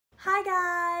Hi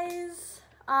guys!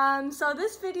 So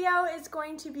this video is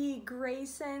going to be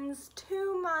Grayson's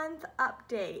 2-month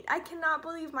update. I cannot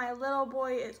believe my little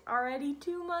boy is already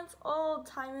 2 months old.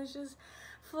 Time is just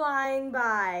flying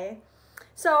by.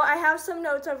 So I have some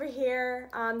notes over here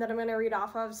that I'm going to read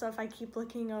off of, so if I keep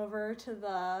looking over to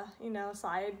the,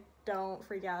 side, don't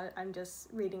freak out. I'm just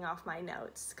reading off my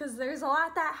notes because there's a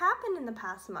lot that happened in the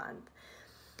past month.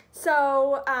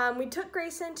 So we took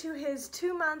Greyson to his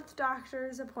 2-month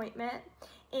doctor's appointment,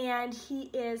 and he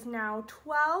is now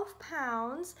 12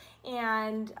 pounds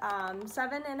and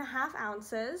 7.5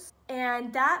 ounces,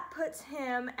 and that puts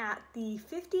him at the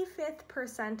 55th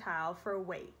percentile for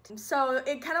weight. So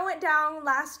it kind of went down.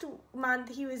 Last month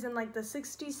he was in like the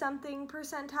 60-something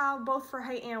percentile, both for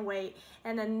height and weight,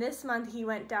 and then this month he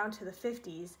went down to the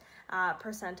 50s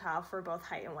percentile for both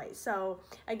height and weight. So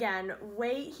again,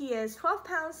 weight, he is 12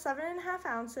 pounds, 7.5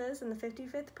 ounces in the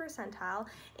 55th percentile,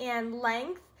 and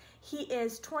length, he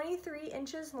is 23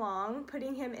 inches long,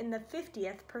 putting him in the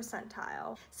 50th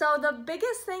percentile. So the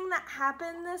biggest thing that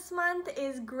happened this month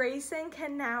is Greyson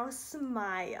can now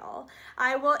smile.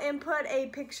 I will input a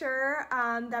picture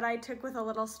that I took with a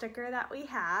little sticker that we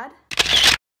had.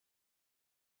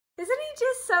 Isn't he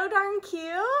just so darn cute?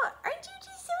 Aren't you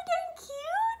just so darn cute?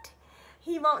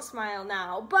 He won't smile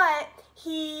now, but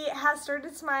he has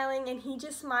started smiling, and he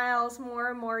just smiles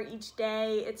more and more each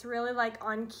day. It's really like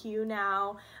on cue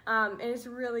now, and it's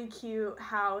really cute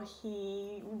how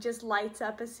he just lights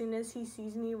up as soon as he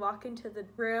sees me walk into the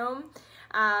room.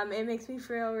 It makes me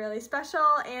feel really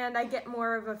special, and I get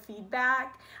more of a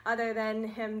feedback other than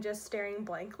him just staring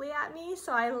blankly at me,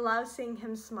 so I love seeing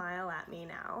him smile at me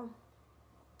now.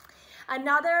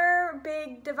 Another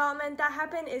big development that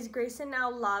happened is Greyson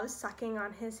now loves sucking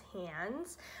on his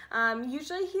hands.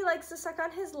 Usually he likes to suck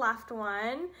on his left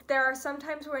one. There are some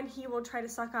times when he will try to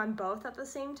suck on both at the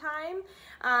same time,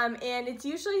 and it's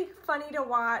usually funny to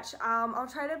watch. I'll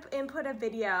try to input a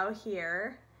video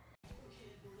here.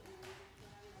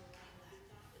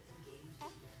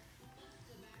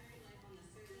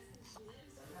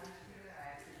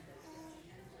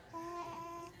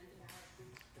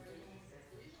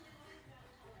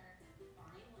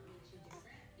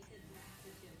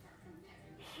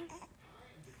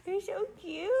 You're so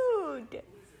cute.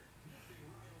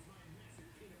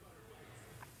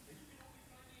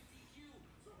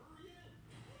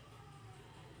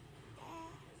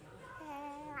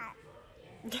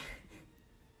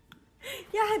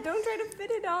 Yeah, don't try to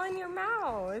fit it all in your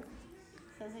mouth.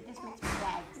 Says it just makes me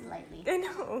gag slightly. I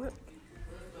know.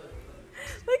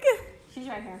 Look at. She's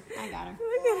right here. I got her.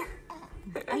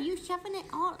 Look at. Are you shoving it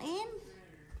all in?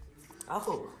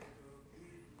 Oh.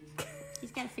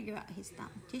 He's got to figure out his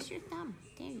thumb. Just your thumb.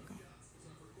 There you go.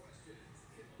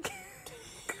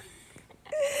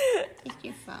 It's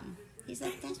your thumb. He's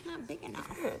like, that's not big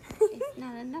enough. It's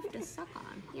not enough to suck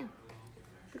on. Here.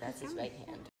 That's his right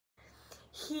hand.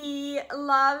 He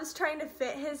loves trying to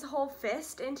fit his whole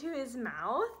fist into his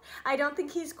mouth. I don't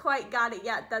think he's quite got it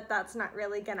yet that that's not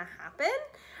really gonna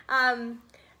happen.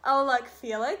 Oh look,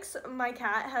 Felix, my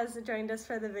cat, has joined us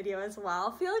for the video as well.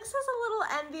 Felix is a little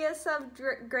envious of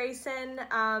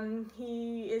Greyson.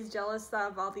 He is jealous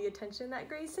of all the attention that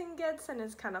Greyson gets, and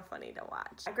it's kind of funny to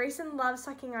watch. Greyson loves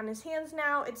sucking on his hands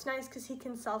now. It's nice because he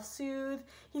can self-soothe.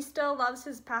 He still loves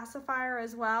his pacifier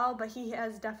as well, but he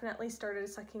has definitely started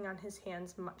sucking on his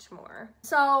hands much more.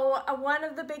 So one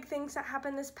of the big things that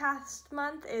happened this past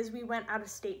month is we went out of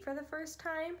state for the first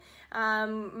time.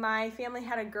 My family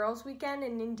had a girls' weekend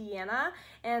in Indiana,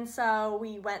 and so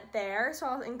we went there, so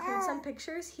I'll include some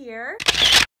pictures here.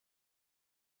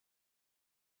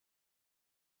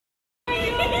 He's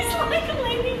like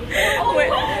leaning.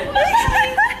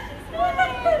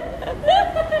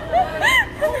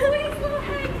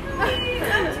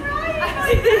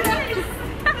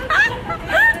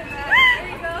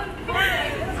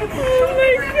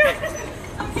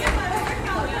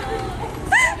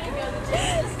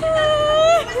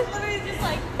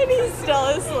 And he's still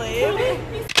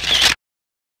asleep.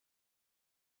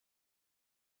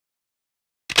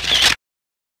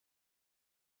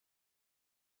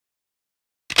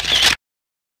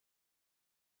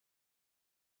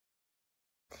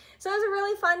 So it was a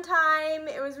really fun time.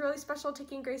 It was really special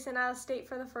taking Greyson out of state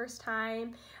for the first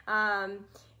time.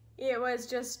 It was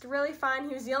just really fun.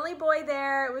 He was the only boy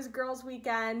there. It was girls'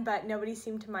 weekend, but nobody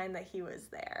seemed to mind that he was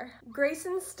there.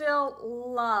 Greyson still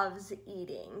loves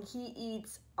eating. He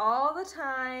eats all the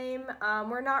time.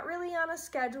 We're not really on a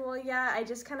schedule yet. I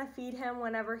just kind of feed him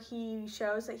whenever he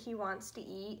shows that he wants to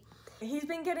eat. He's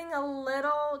been getting a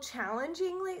little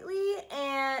challenging lately,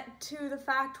 and to the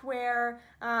fact where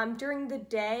during the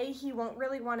day he won't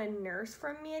really want to nurse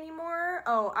from me anymore.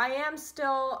 Oh, I am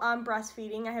still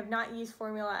breastfeeding. I have not used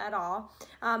formula at all,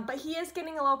 but he is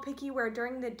getting a little picky where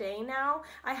during the day now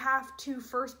I have to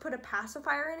first put a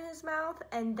pacifier in his mouth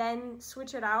and then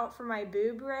switch it out for my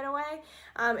boob right away.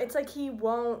 It's like he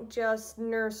won't just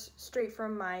nurse straight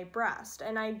from my breast,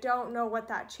 and I don't know what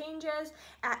that changes.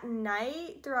 At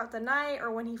night, throughout the night,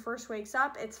 or when he first wakes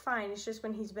up, it's fine. It's just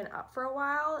when he's been up for a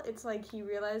while, it's like he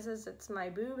realizes it's my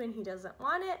boob and he doesn't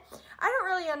want it. I don't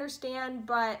really understand,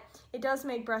 but it does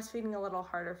make breastfeeding a little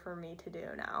harder for me to do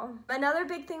now. Another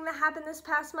big thing that happened this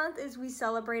past month is we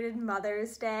celebrated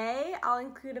Mother's Day. I'll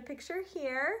include a picture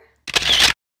here.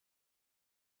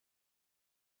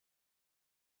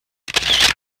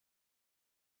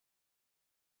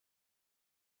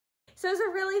 So it was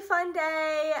a really fun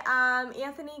day.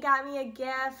 Anthony got me a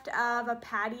gift of a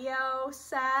patio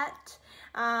set.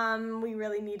 We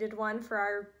really needed one for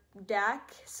our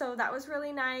deck, so that was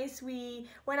really nice. We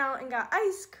went out and got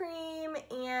ice cream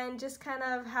and just kind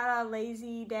of had a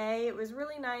lazy day. It was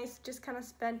really nice, just kind of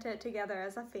spent it together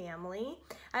as a family.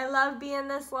 I love being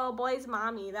this little boy's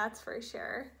mommy, that's for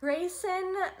sure.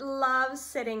 Grayson loves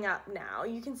sitting up now.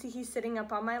 You can see he's sitting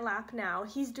up on my lap now.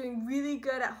 He's doing really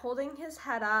good at holding his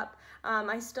head up.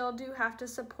 I still do have to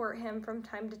support him from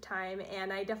time to time,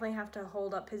 and I definitely have to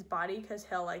hold up his body because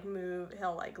he'll like move,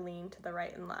 he'll like lean to the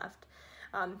right and left.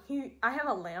 I have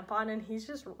a lamp on and he's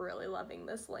just really loving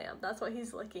this lamp. That's what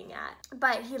he's looking at.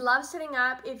 But he loves sitting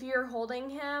up. If you're holding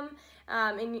him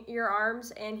in your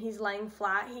arms and he's laying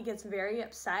flat, he gets very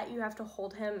upset. You have to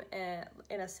hold him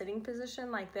in a sitting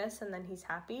position like this, and then he's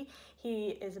happy. He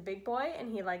is a big boy and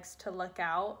he likes to look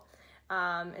out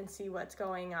and see what's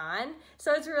going on.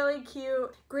 So it's really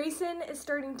cute. Grayson is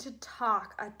starting to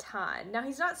talk a ton. Now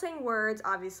he's not saying words,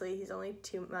 obviously, he's only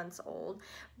 2 months old,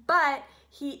 but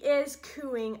he is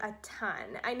cooing a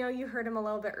ton. I know you heard him a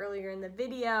little bit earlier in the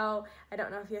video. I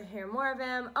don't know if you'll hear more of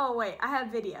him. Oh wait, I have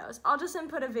videos. I'll just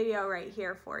input a video right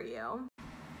here for you.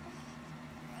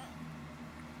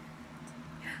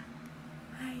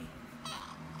 Hi.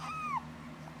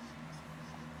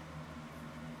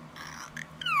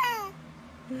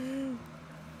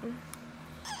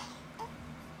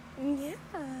 Yeah.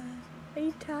 Are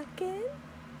you talking?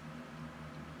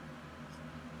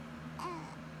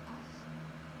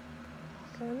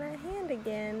 Go in that hand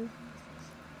again.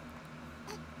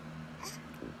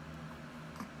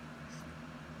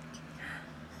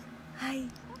 Hi.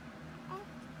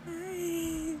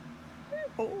 Hi.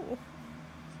 Oh.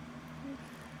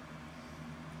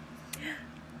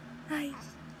 Hi.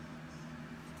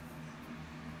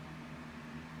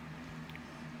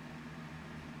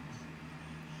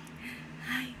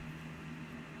 Hi.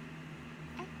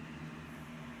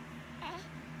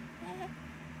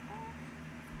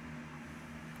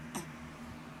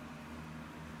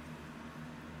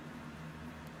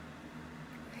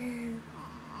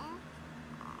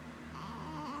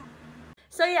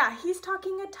 So yeah, he's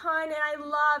talking a ton, and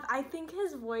I think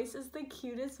his voice is the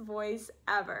cutest voice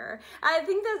ever. I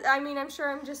think that, I mean, I'm sure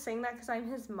I'm just saying that because I'm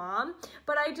his mom,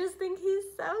 but I just think he's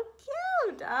so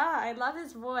cute. I love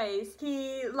his voice.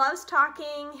 He loves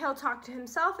talking. He'll talk to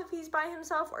himself if he's by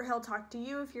himself, or he'll talk to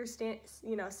you if you're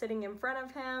sitting in front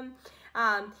of him.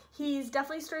 He's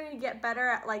definitely starting to get better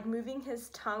at like moving his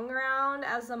tongue around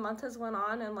as the month has went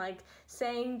on, and like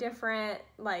saying different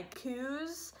like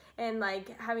coos and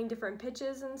like having different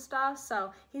pitches and stuff.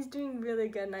 So he's doing really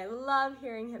good, and I love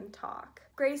hearing him talk.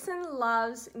 Grayson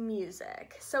loves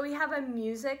music. So we have a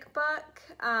music book,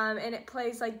 and it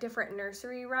plays like different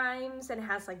nursery rhymes and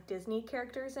has like Disney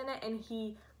characters in it, and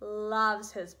he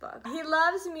loves his book. He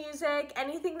loves music.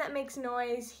 Anything that makes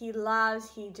noise, he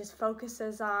loves. He just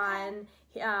focuses on.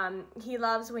 He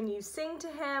loves when you sing to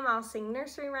him. I'll sing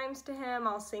nursery rhymes to him.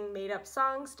 I'll sing made-up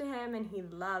songs to him, and he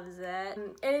loves it.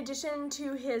 In addition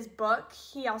to his book,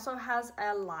 he also has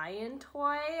a lion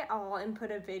toy. I'll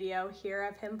input a video here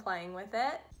of him playing with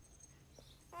it.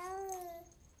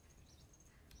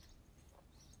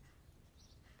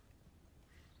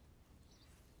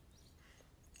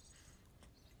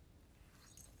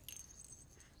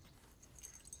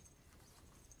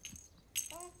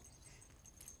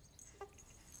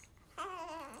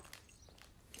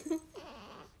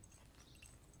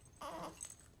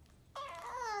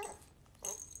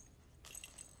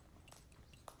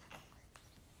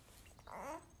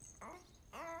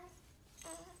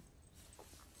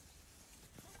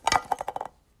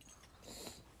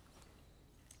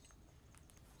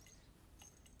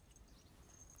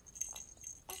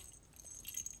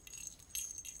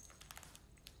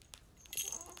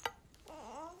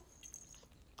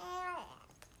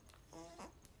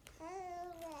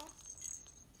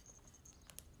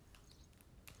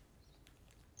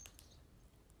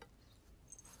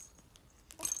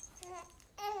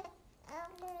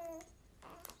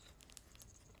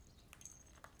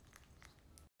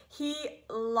 He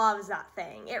loves that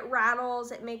thing. It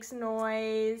rattles, it makes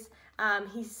noise.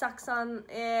 He sucks on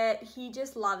it. He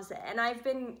just loves it. And I've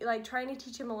been like trying to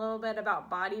teach him a little bit about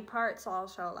body parts. So I'll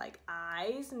show like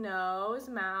eyes, nose,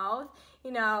 mouth,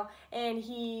 you know, and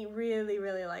he really,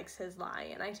 really likes his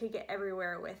lion. I take it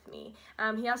everywhere with me.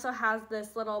 He also has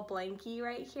this little blankie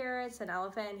right here. It's an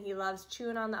elephant, and he loves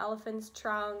chewing on the elephant's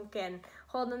trunk and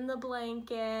holding the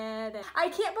blanket. And I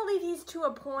can't believe he's to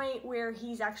a point where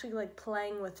he's actually like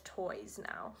playing with toys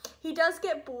now. He does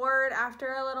get bored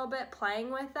after a little bit playing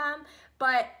with them,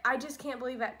 but I just can't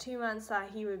believe at 2 months that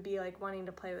he would be like wanting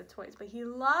to play with toys, but he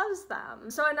loves them.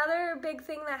 So another big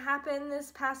thing that happened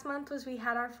this past month was we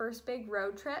had our first big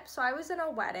road trip. So I was in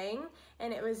a wedding,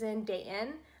 and it was in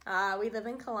Dayton. We live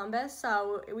in Columbus,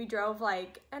 so we drove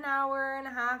like an hour and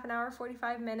a half, an hour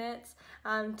 45 minutes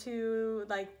to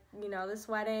like, you know, this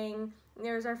wedding.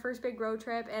 It was our first big road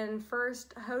trip and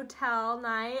first hotel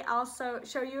night. I'll also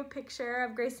show you a picture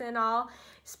of Greyson all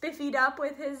spiffied up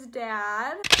with his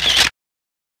dad.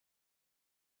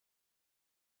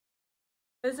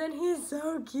 Isn't he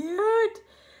so cute?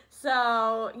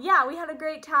 So yeah, we had a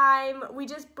great time. We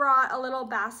just brought a little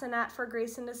bassinet for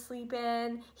Greyson to sleep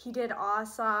in. He did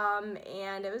awesome,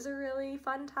 and it was a really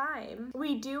fun time.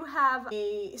 We do have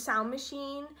a sound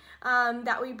machine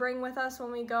that we bring with us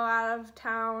when we go out of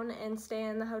town and stay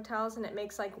in the hotels, and it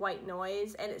makes like white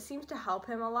noise, and it seems to help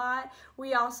him a lot.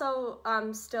 We also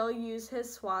still use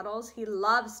his swaddles. He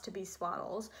loves to be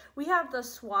swaddles. We have the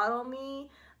Swaddle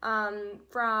Me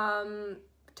from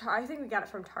I think we got it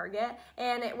from Target,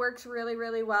 and it works really,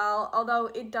 really well. Although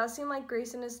it does seem like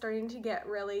Greyson is starting to get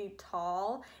really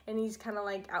tall, and he's kind of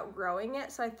like outgrowing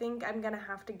it. So I think I'm gonna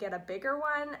have to get a bigger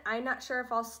one. I'm not sure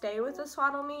if I'll stay with the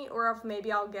Swaddle Me or if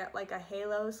maybe I'll get like a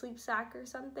Halo sleep sack or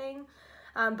something.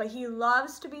 But he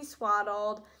loves to be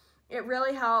swaddled. It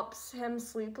really helps him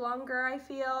sleep longer, I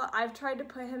feel. I've tried to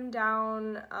put him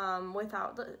down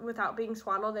without being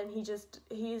swaddled, and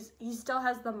he still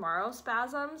has the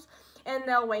marospasms, and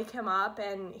they'll wake him up,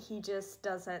 and he just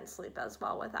doesn't sleep as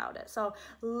well without it. So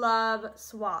love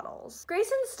swaddles.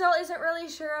 Greyson still isn't really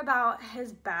sure about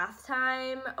his bath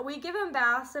time. We give him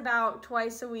baths about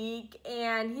twice a week,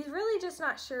 and he's really just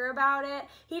not sure about it.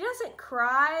 He doesn't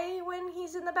cry when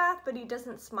he's in the bath, but he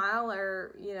doesn't smile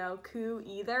or, you know, coo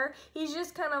either. He's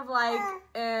just kind of like,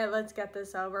 let's get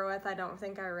this over with. I don't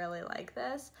think I really like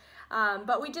this.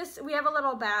 But we have a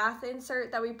little bath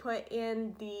insert that we put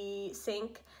in the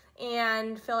sink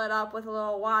and fill it up with a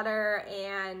little water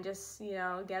and just, you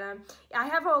know, get him. I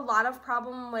have a lot of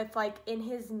problem with like in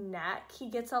his neck. He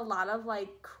gets a lot of like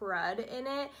crud in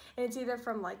it, and it's either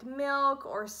from like milk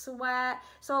or sweat.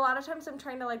 So a lot of times I'm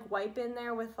trying to like wipe in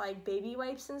there with like baby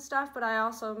wipes and stuff, but I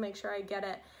also make sure I get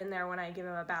it in there when I give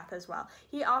him a bath as well.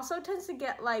 He also tends to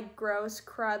get like gross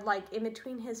crud like in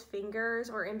between his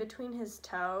fingers or in between his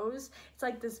toes. It's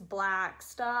like this black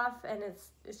stuff, and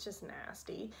it's just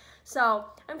nasty. So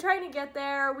I'm trying to get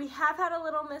there. We have had a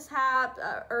little mishap,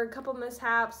 or a couple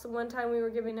mishaps. One time we were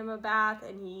giving him a bath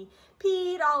and he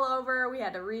peed all over. We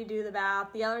had to redo the bath.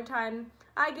 The other time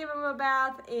I gave him a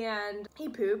bath and he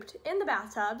pooped in the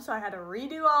bathtub, so I had to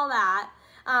redo all that.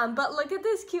 But look at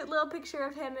this cute little picture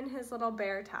of him in his little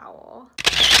bear towel.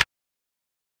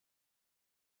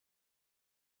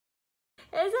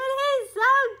 Isn't he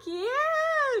so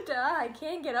cute? I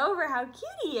can't get over how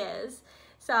cute he is.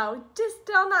 So just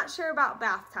still not sure about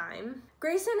bath time.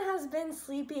 Greyson has been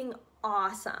sleeping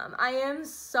awesome. I am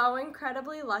so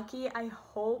incredibly lucky. I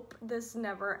hope this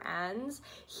never ends.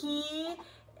 He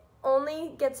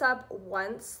only gets up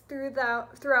once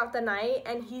throughout the night,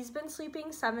 and he's been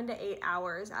sleeping 7 to 8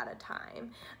 hours at a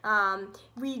time.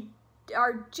 We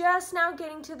are just now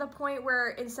getting to the point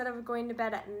where instead of going to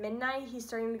bed at midnight, he's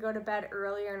starting to go to bed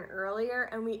earlier and earlier,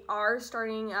 and we are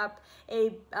starting up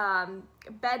a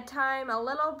bedtime a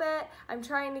little bit. I'm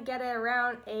trying to get it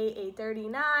around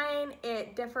 8:39.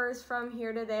 It differs from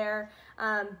here to there,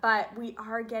 but we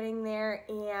are getting there,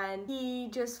 and he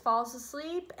just falls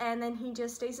asleep, and then he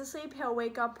just stays asleep. He'll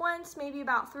wake up once, maybe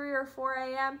about 3 or 4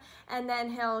 a.m., and then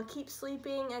he'll keep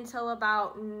sleeping until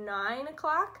about 9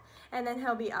 o'clock, and then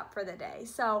he'll be up for the day.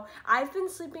 So I've been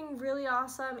sleeping really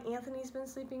awesome. Anthony's been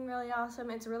sleeping really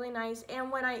awesome. It's really nice.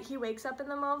 And when he wakes up in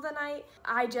the middle of the night,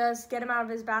 I just get him out of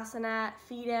his bassinet,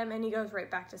 feed him, and he goes right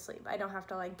back to sleep. I don't have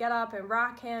to like get up and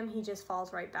rock him. He just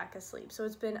falls right back asleep. So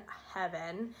it's been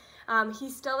heaven.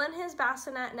 He's still in his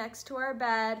bassinet next to our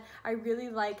bed. I really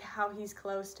like how he's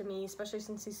close to me, especially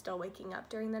since he's still waking up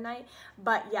during the night.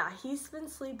 But yeah, he's been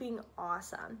sleeping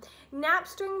awesome.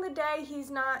 Naps during the day, he's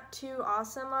not too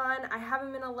awesome on. I have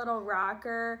him in a little little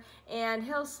rocker, and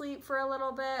he'll sleep for a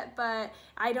little bit, but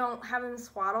I don't have him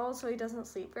swaddled, so he doesn't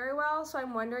sleep very well. So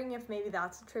I'm wondering if maybe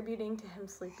that's attributing to him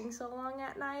sleeping so long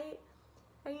at night.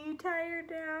 Are you tired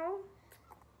now?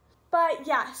 But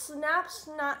yeah, naps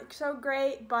not so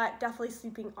great, but definitely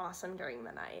sleeping awesome during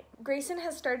the night. Greyson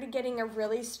has started getting a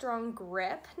really strong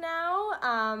grip now.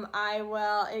 I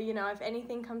will, you know, if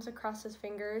anything comes across his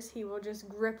fingers, he will just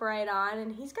grip right on,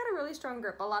 and he's got a really strong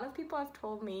grip. A lot of people have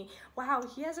told me, wow,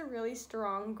 he has a really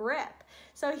strong grip.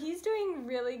 So he's doing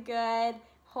really good,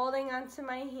 holding onto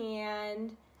my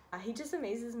hand. He just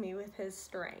amazes me with his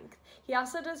strength. He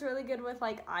also does really good with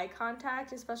like eye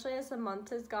contact, especially as the month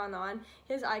has gone on.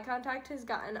 His eye contact has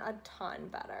gotten a ton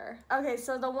better. Okay,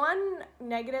 so the one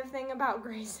negative thing about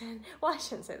Greyson, well, I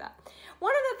shouldn't say that.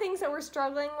 One of the things that we're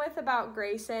struggling with about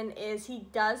Greyson is he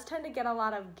does tend to get a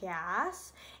lot of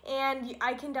gas, and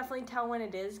I can definitely tell when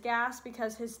it is gas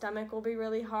because his stomach will be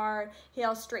really hard.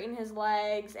 He'll straighten his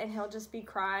legs and he'll just be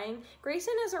crying.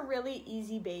 Greyson is a really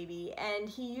easy baby, and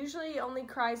he usually only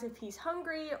cries if he's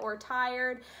hungry or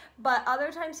tired, but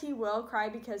other times he will cry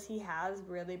because he has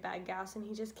really bad gas and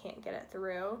he just can't get it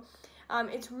through.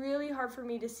 It's really hard for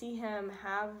me to see him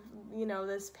have, you know,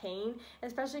 this pain,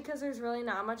 especially because there's really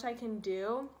not much I can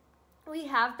do. We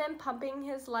have been pumping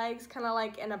his legs kind of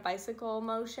like in a bicycle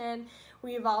motion.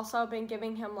 We've also been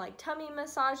giving him like tummy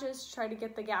massages to try to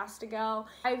get the gas to go.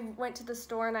 I went to the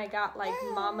store and I got like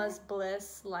Mama's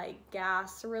Bliss like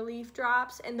gas relief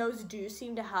drops, and those do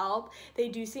seem to help. They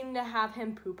do seem to have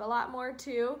him poop a lot more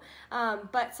too,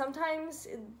 but sometimes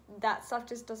that stuff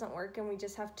just doesn't work and we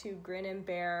just have to grin and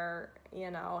bear,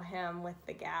 you know, him with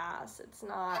the gas. It's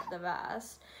not the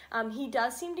best. He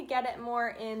does seem to get it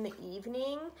more in the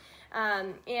evening,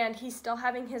 and he's still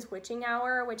having his witching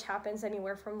hour, which happens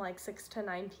anywhere from like 6 to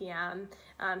 9 p.m.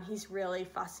 He's really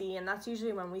fussy, and that's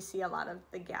usually when we see a lot of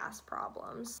the gas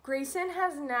problems. Greyson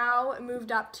has now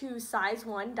moved up to size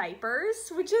 1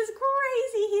 diapers, which is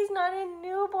crazy. He's not a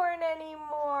newborn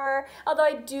anymore, although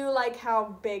I do like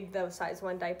how big those size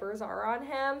 1 diapers are on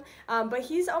him, but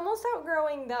he's almost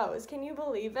outgrowing those. Can you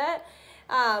believe it?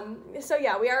 So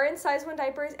yeah, we are in size 1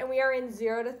 diapers, and we are in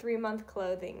 0 to 3 month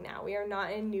clothing now. We are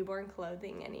not in newborn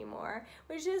clothing anymore,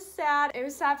 which is sad. It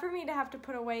was sad for me to have to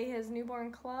put away his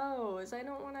newborn clothes.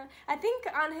 I think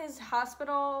on his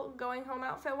hospital going home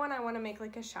outfit one, I want to make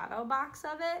like a shadow box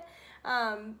of it.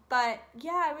 But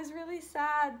yeah, it was really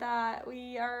sad that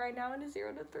we are right now in a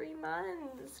 0 to 3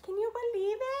 months. Can you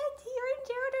believe it? You're in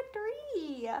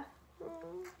 0 to 3.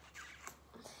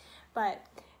 But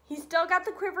he's still got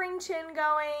the quivering chin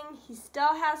going. He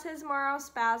still has his Moro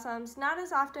spasms. Not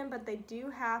as often, but they do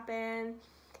happen.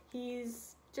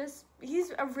 He's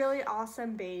a really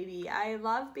awesome baby. I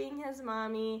love being his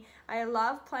mommy. I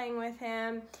love playing with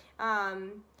him.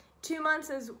 2 months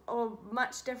is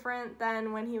much different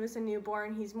than when he was a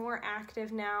newborn. He's more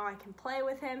active now. I can play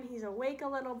with him. He's awake a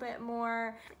little bit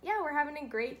more. Yeah, we're having a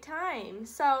great time.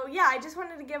 So yeah, I just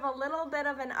wanted to give a little bit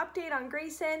of an update on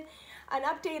Greyson, an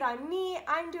update on me.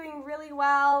 I'm doing really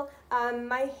well.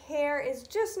 My hair is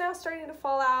just now starting to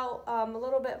fall out a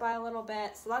little bit by a little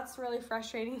bit, so that's really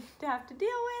frustrating to have to deal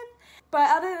with. But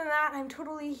other than that, I'm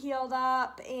totally healed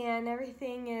up and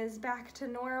everything is back to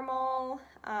normal.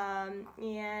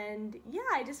 And yeah,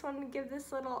 I just wanted to give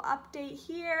this little update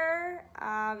here.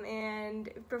 And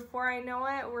before I know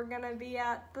it, we're gonna be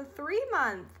at the 3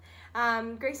 month.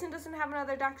 Greyson doesn't have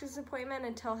another doctor's appointment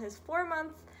until his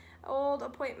 4-month-old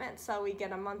appointment, so we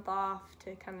get a month off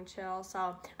to kind of chill.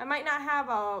 So I might not have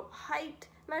a height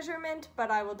measurement,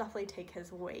 but I will definitely take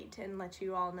his weight and let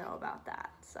you all know about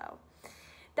that. So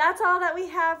that's all that we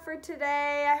have for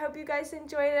today. I hope you guys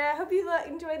enjoyed it. I hope you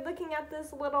enjoyed looking at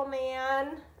this little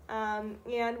man.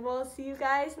 And we'll see you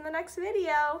guys in the next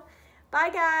video. Bye,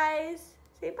 guys.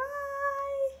 Say bye.